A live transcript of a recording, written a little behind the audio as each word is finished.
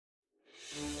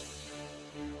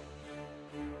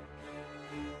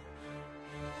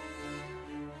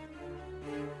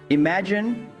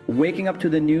Imagine waking up to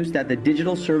the news that the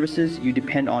digital services you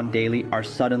depend on daily are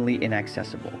suddenly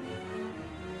inaccessible.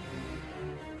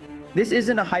 This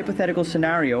isn't a hypothetical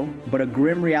scenario, but a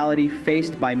grim reality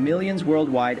faced by millions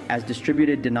worldwide as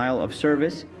distributed denial of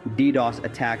service, DDoS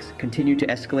attacks continue to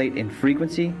escalate in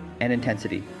frequency and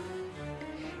intensity.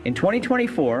 In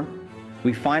 2024,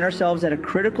 we find ourselves at a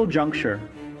critical juncture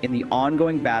in the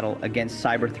ongoing battle against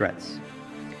cyber threats,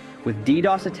 with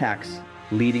DDoS attacks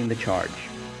leading the charge.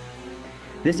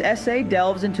 This essay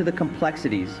delves into the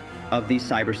complexities of these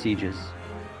cyber sieges,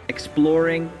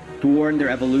 exploring, thwart their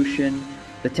evolution,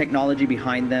 the technology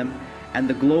behind them, and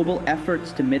the global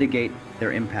efforts to mitigate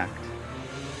their impact.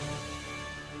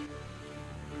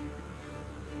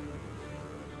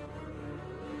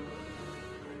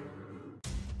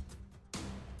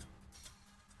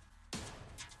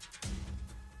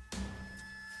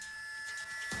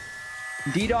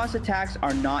 DDoS attacks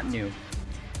are not new,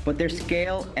 but their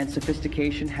scale and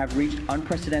sophistication have reached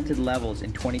unprecedented levels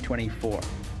in 2024.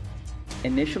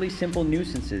 Initially simple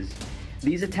nuisances,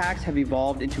 these attacks have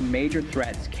evolved into major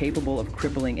threats capable of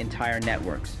crippling entire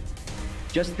networks.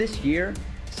 Just this year,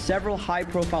 several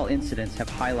high-profile incidents have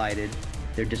highlighted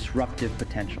their disruptive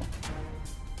potential.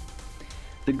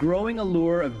 The growing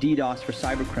allure of DDoS for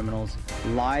cybercriminals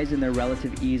lies in their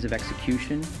relative ease of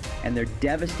execution and their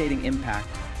devastating impact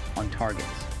on targets.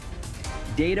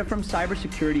 Data from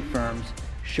cybersecurity firms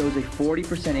shows a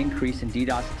 40% increase in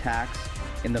DDoS attacks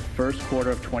in the first quarter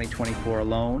of 2024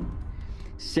 alone,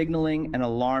 signaling an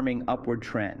alarming upward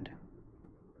trend.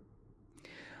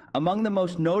 Among the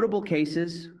most notable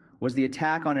cases was the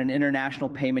attack on an international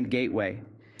payment gateway,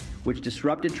 which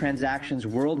disrupted transactions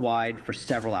worldwide for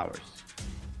several hours,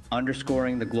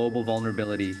 underscoring the global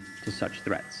vulnerability to such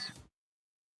threats.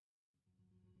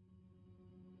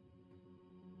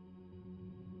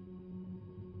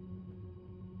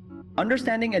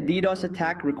 Understanding a DDoS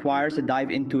attack requires a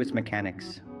dive into its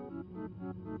mechanics.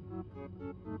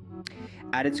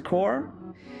 At its core,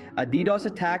 a DDoS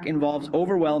attack involves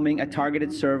overwhelming a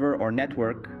targeted server or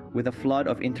network with a flood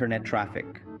of internet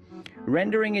traffic,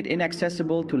 rendering it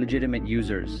inaccessible to legitimate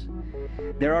users.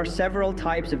 There are several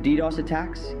types of DDoS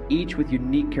attacks, each with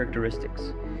unique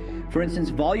characteristics. For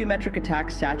instance, volumetric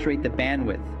attacks saturate the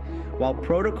bandwidth, while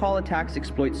protocol attacks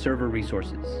exploit server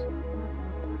resources.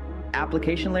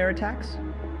 Application layer attacks,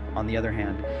 on the other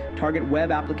hand, target web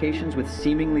applications with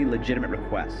seemingly legitimate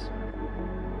requests.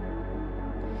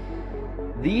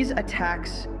 These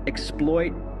attacks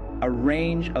exploit a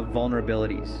range of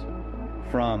vulnerabilities,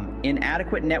 from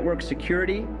inadequate network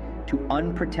security to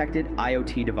unprotected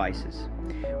IoT devices,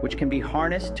 which can be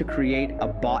harnessed to create a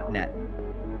botnet,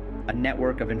 a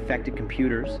network of infected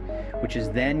computers, which is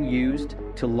then used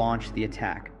to launch the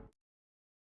attack.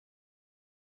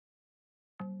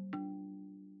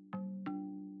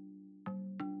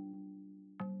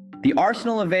 The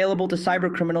arsenal available to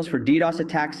cybercriminals for DDoS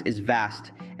attacks is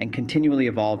vast and continually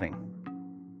evolving.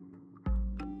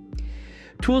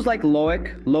 Tools like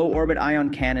LOIC, Low Orbit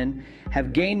Ion Cannon,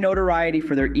 have gained notoriety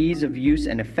for their ease of use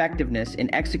and effectiveness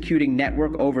in executing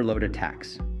network overload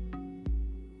attacks.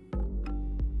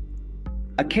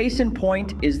 A case in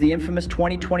point is the infamous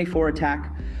 2024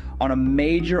 attack on a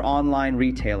major online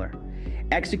retailer,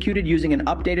 executed using an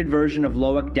updated version of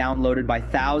LOIC downloaded by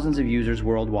thousands of users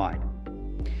worldwide.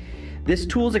 This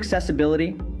tool's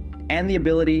accessibility and the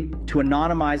ability to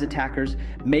anonymize attackers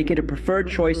make it a preferred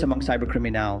choice among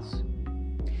cybercriminals.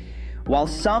 While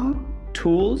some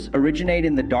tools originate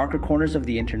in the darker corners of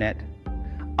the internet,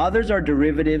 others are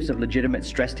derivatives of legitimate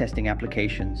stress testing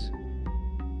applications,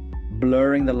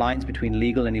 blurring the lines between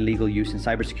legal and illegal use in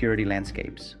cybersecurity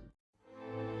landscapes.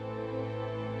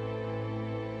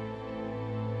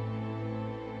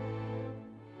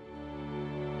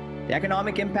 The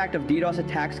economic impact of DDoS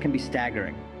attacks can be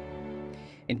staggering.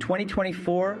 In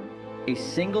 2024, a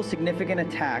single significant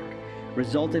attack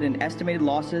resulted in estimated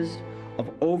losses of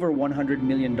over $100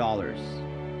 million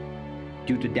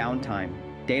due to downtime,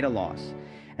 data loss,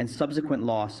 and subsequent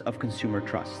loss of consumer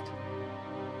trust.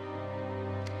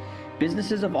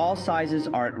 Businesses of all sizes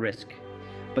are at risk,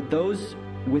 but those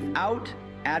without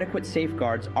adequate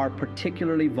safeguards are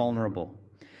particularly vulnerable.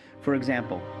 For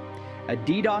example, a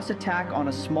DDoS attack on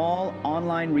a small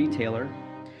online retailer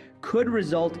could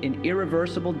result in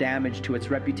irreversible damage to its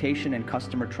reputation and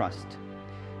customer trust,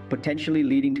 potentially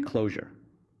leading to closure.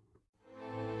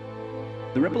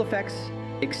 The ripple effects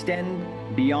extend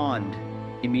beyond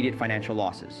immediate financial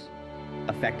losses,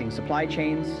 affecting supply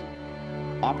chains,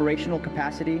 operational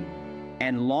capacity,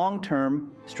 and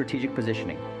long-term strategic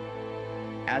positioning.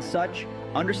 As such,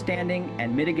 understanding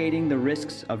and mitigating the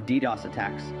risks of DDoS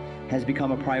attacks has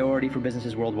become a priority for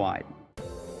businesses worldwide.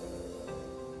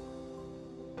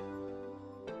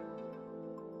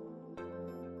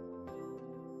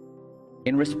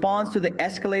 In response to the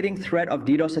escalating threat of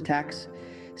DDoS attacks,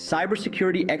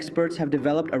 cybersecurity experts have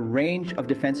developed a range of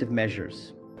defensive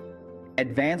measures.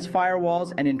 Advanced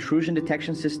firewalls and intrusion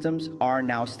detection systems are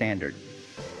now standard.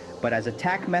 But as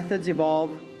attack methods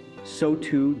evolve, so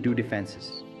too do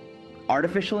defenses.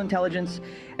 Artificial intelligence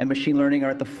and machine learning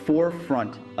are at the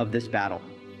forefront of this battle,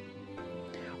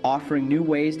 offering new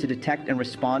ways to detect and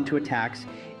respond to attacks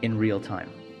in real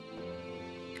time.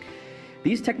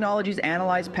 These technologies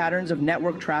analyze patterns of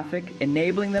network traffic,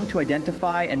 enabling them to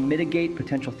identify and mitigate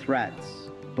potential threats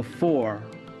before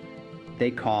they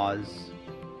cause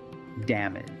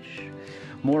damage.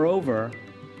 Moreover,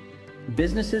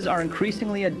 businesses are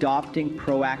increasingly adopting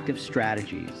proactive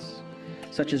strategies,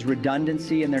 such as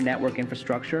redundancy in their network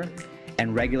infrastructure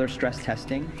and regular stress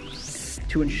testing,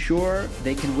 to ensure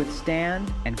they can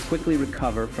withstand and quickly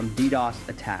recover from DDoS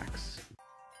attacks.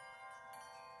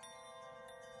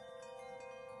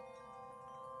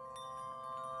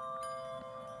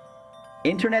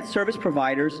 Internet service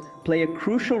providers play a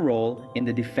crucial role in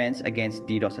the defense against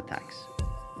DDoS attacks.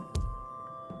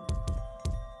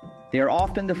 They are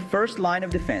often the first line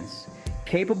of defense,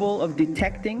 capable of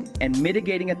detecting and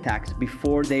mitigating attacks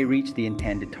before they reach the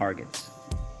intended targets.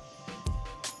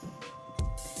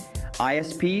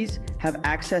 ISPs have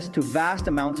access to vast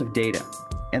amounts of data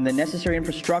and the necessary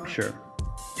infrastructure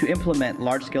to implement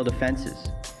large-scale defenses,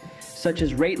 such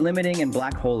as rate limiting and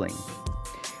black holing,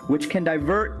 which can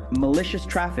divert malicious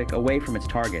traffic away from its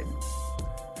target.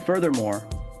 Furthermore,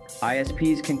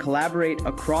 ISPs can collaborate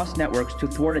across networks to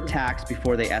thwart attacks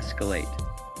before they escalate.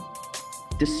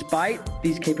 Despite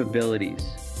these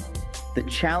capabilities, the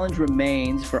challenge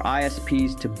remains for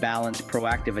ISPs to balance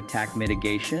proactive attack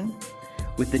mitigation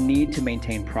with the need to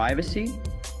maintain privacy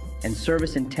and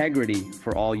service integrity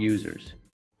for all users.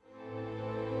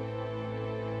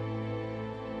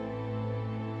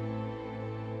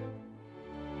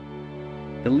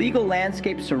 The legal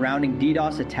landscape surrounding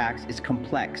DDoS attacks is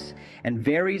complex and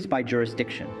varies by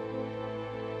jurisdiction.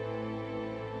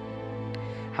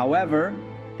 However,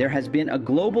 there has been a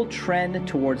global trend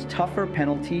towards tougher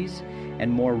penalties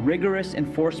and more rigorous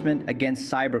enforcement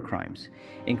against cybercrimes,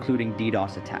 including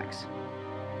DDoS attacks.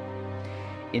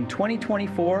 In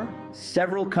 2024,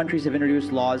 several countries have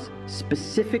introduced laws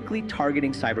specifically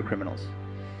targeting cybercriminals,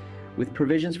 with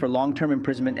provisions for long-term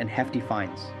imprisonment and hefty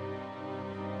fines.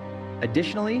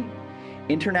 Additionally,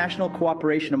 international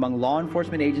cooperation among law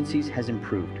enforcement agencies has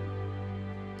improved,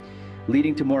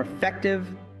 leading to more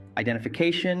effective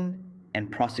identification and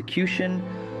prosecution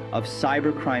of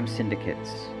cybercrime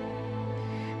syndicates.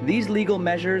 These legal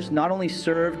measures not only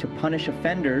serve to punish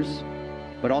offenders,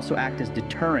 but also act as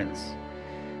deterrents,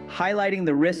 highlighting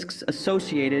the risks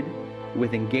associated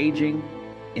with engaging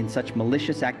in such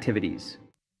malicious activities.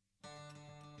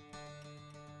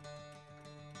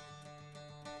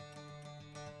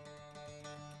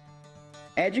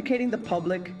 Educating the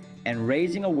public and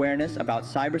raising awareness about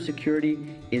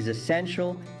cybersecurity is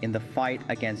essential in the fight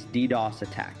against DDoS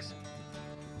attacks.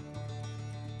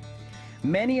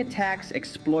 Many attacks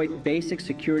exploit basic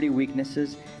security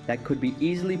weaknesses that could be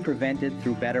easily prevented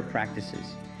through better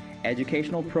practices.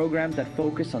 Educational programs that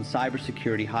focus on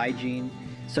cybersecurity hygiene,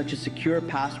 such as secure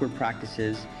password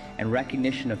practices and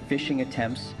recognition of phishing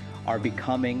attempts, are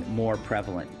becoming more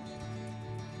prevalent.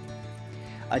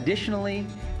 Additionally,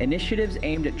 initiatives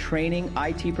aimed at training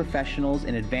IT professionals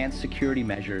in advanced security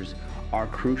measures are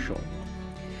crucial.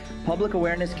 Public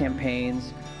awareness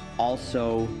campaigns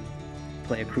also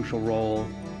play a crucial role.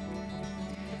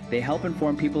 They help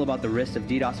inform people about the risks of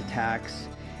DDoS attacks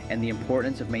and the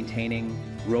importance of maintaining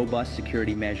robust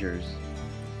security measures,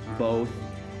 both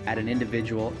at an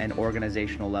individual and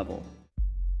organizational level.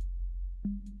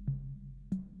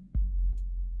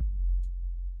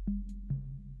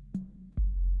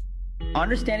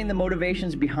 Understanding the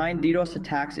motivations behind DDoS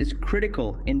attacks is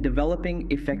critical in developing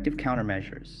effective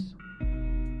countermeasures.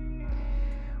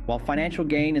 While financial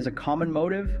gain is a common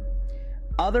motive,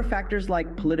 other factors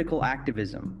like political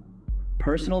activism,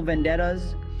 personal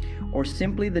vendettas, or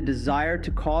simply the desire to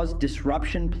cause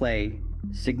disruption play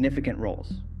significant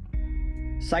roles.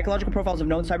 Psychological profiles of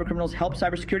known cybercriminals help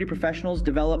cybersecurity professionals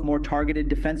develop more targeted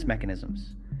defense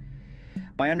mechanisms.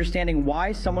 By understanding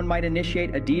why someone might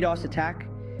initiate a DDoS attack,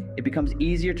 it becomes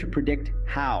easier to predict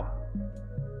how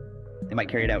they might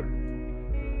carry it out.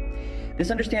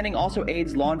 This understanding also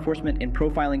aids law enforcement in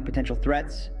profiling potential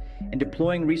threats and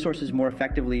deploying resources more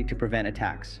effectively to prevent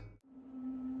attacks.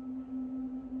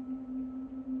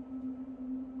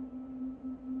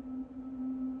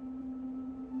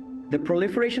 The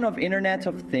proliferation of Internet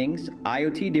of Things,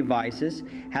 IoT devices,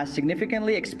 has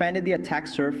significantly expanded the attack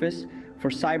surface for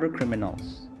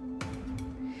cybercriminals.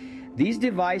 These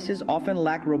devices often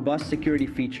lack robust security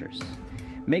features,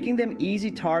 making them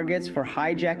easy targets for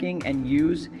hijacking and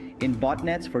use in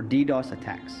botnets for DDoS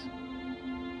attacks.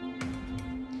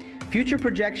 Future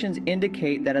projections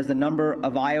indicate that as the number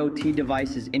of IoT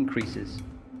devices increases,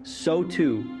 so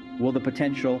too will the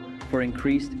potential for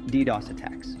increased DDoS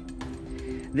attacks.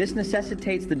 This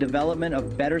necessitates the development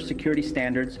of better security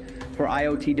standards for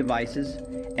IoT devices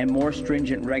and more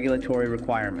stringent regulatory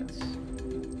requirements.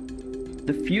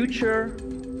 The future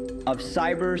of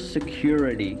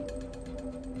cybersecurity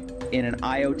in an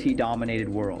IoT-dominated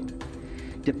world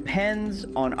depends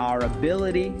on our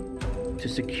ability to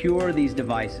secure these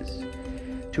devices,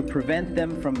 to prevent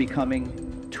them from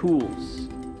becoming tools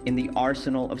in the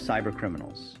arsenal of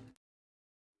cybercriminals.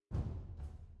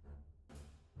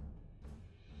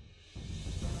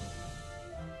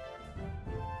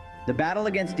 The battle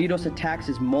against DDoS attacks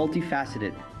is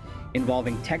multifaceted,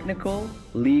 involving technical,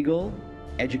 legal,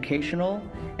 educational,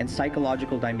 and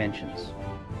psychological dimensions.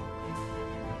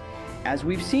 As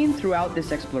we've seen throughout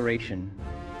this exploration,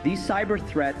 these cyber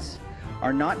threats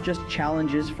are not just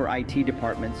challenges for IT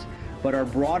departments, but are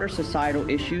broader societal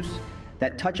issues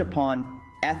that touch upon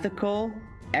ethical,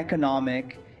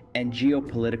 economic, and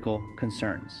geopolitical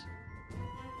concerns.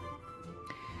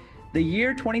 The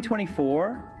year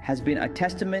 2024 has been a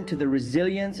testament to the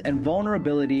resilience and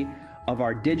vulnerability of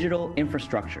our digital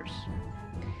infrastructures.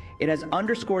 It has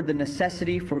underscored the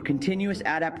necessity for continuous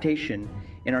adaptation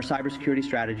in our cybersecurity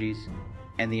strategies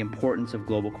and the importance of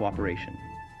global cooperation.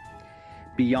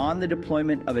 Beyond the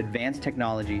deployment of advanced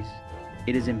technologies,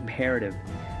 it is imperative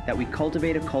that we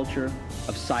cultivate a culture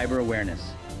of cyber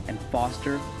awareness and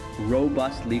foster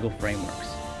robust legal frameworks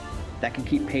that can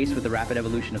keep pace with the rapid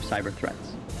evolution of cyber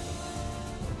threats.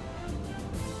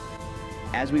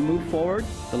 As we move forward,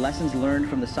 the lessons learned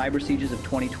from the cyber sieges of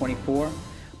 2024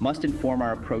 must inform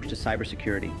our approach to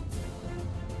cybersecurity.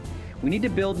 We need to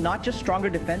build not just stronger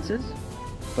defenses,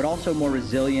 but also more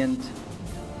resilient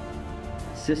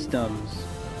systems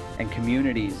and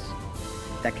communities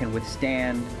that can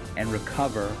withstand and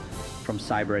recover from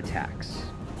cyber attacks.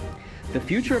 The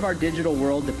future of our digital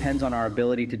world depends on our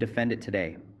ability to defend it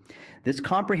today. This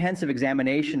comprehensive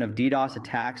examination of DDoS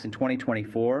attacks in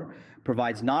 2024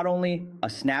 provides not only a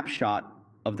snapshot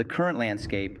of the current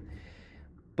landscape,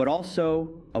 but also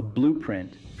a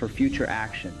blueprint for future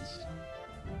actions.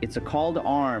 It's a call to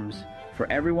arms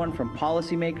for everyone from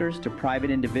policymakers to private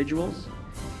individuals,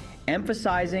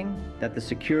 emphasizing that the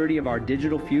security of our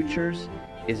digital futures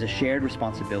is a shared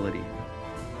responsibility.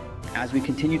 As we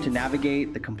continue to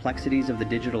navigate the complexities of the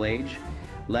digital age,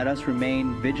 let us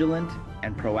remain vigilant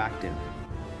and proactive,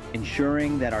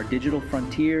 ensuring that our digital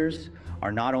frontiers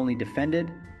are not only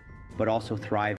defended, but also thriving.